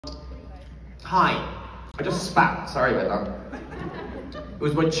Hi. I just spat, sorry about that. It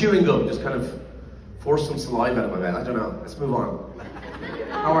was my chewing gum, just kind of forced some saliva out of my mouth. I don't know, let's move on.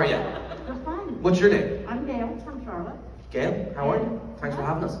 How are you? Just fine. What's your name? I'm Gail from Charlotte. Gail, how are you? Thanks for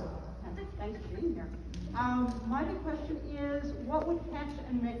having us. Thanks for being here. My big question is, what would Ketch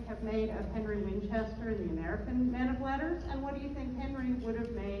and Mick have made of Henry Winchester, the American men of letters, and what do you think Henry would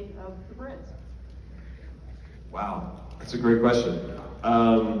have made of the Brits? Wow, that's a great question.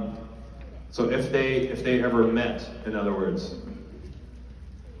 So if they ever met, in other words,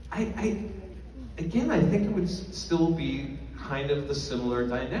 again, I think it would still be kind of the similar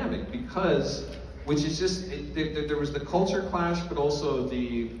dynamic because, which is just, there was the culture clash, but also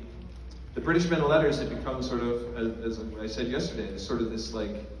the British men of letters had become sort of, as I said yesterday, sort of this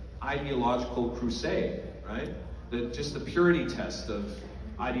like ideological crusade, right? Just the purity test of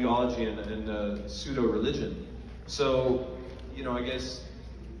ideology and pseudo-religion. So, you know, I guess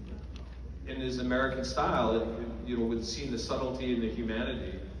in his American style, you know, with seeing the subtlety and the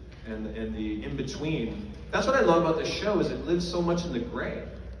humanity and the in-between. That's what I love about this show, is it lives so much in the gray.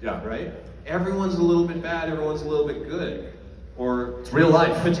 Yeah. Right? Everyone's a little bit bad, everyone's a little bit good. Or it's real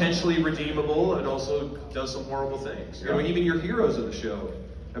life. Potentially redeemable and also does some horrible things. Yeah. You know, even your heroes of the show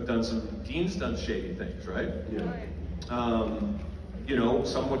have done Dean's done shady things, right? Yeah. You know,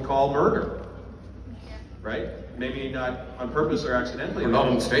 some would call murder. Right? Maybe not on purpose or accidentally. We're not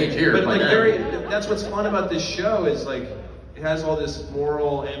on stage here. But like that's what's fun about this show, is like it has all this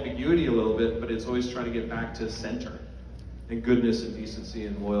moral ambiguity a little bit, but it's always trying to get back to center and goodness and decency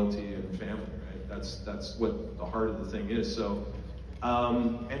and loyalty and family, right? That's what the heart of the thing is. So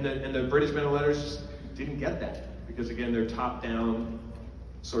and the British men of letters just didn't get that, because again, they're top down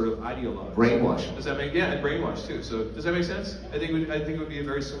sort of ideologues. Brainwash. Does that make, yeah, and brainwash too. So does that make sense? I think it would be a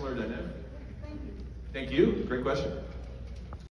very similar dynamic. Thank you. Great question.